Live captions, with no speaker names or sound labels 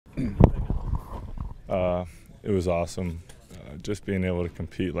It was awesome. Just being able to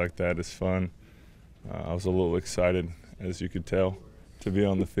compete like that is fun. I was a little excited, as you could tell, to be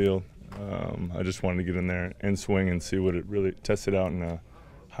on the field. I just wanted to get in there and swing and see what it really tested out in a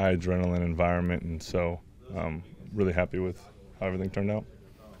high adrenaline environment, and so really happy with how everything turned out.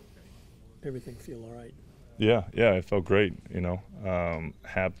 Everything feel all right? Yeah, it felt great.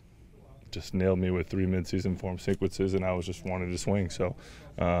 Hap just nailed me with 3 mid-season form sequences, and I was just wanted to swing. So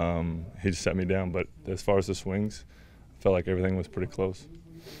he just set me down. But as far as the swings, I felt like everything was pretty close.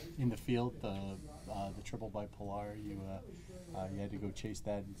 In the field, the triple by Pilar, you had to go chase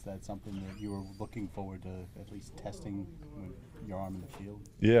that. Is that something that you were looking forward to at least testing with your arm in the field?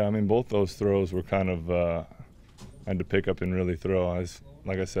 Yeah, I mean, both those throws were kind of I had to pick up and really throw.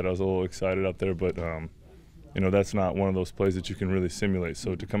 Like I said, I was a little excited out there, but that's not one of those plays that you can really simulate.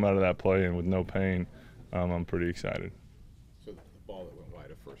 So to come out of that play and with no pain, I'm pretty excited. So the ball that went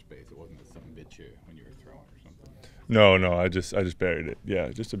wide at first base, it wasn't that something bit you when you were throwing or something? No, I just buried it. Yeah,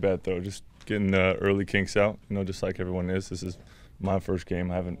 just a bad throw. Just getting early kinks out, just like everyone is. This is my first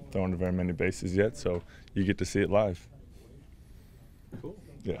game. I haven't thrown to very many bases yet, so you get to see it live. Cool.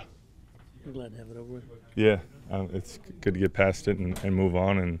 Yeah. I'm glad to have it over with. Yeah, it's good to get past it and move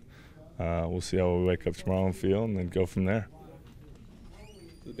on, and we'll see how we wake up tomorrow and feel, and then go from there.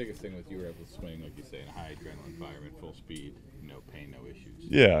 The biggest thing was you were able to swing, like you say, in a high adrenaline environment, full speed, no pain, no issues.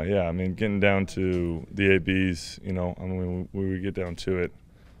 Yeah. I mean, getting down to the ABs, when we get down to it,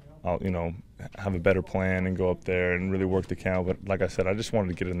 I'll, have a better plan and go up there and really work the count. But like I said, I just wanted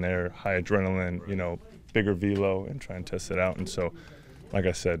to get in there, high adrenaline, bigger velo, and try and test it out. And so, like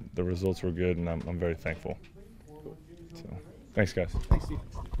I said, the results were good, and I'm very thankful. Cool. So, thanks, guys. Thanks, Steve.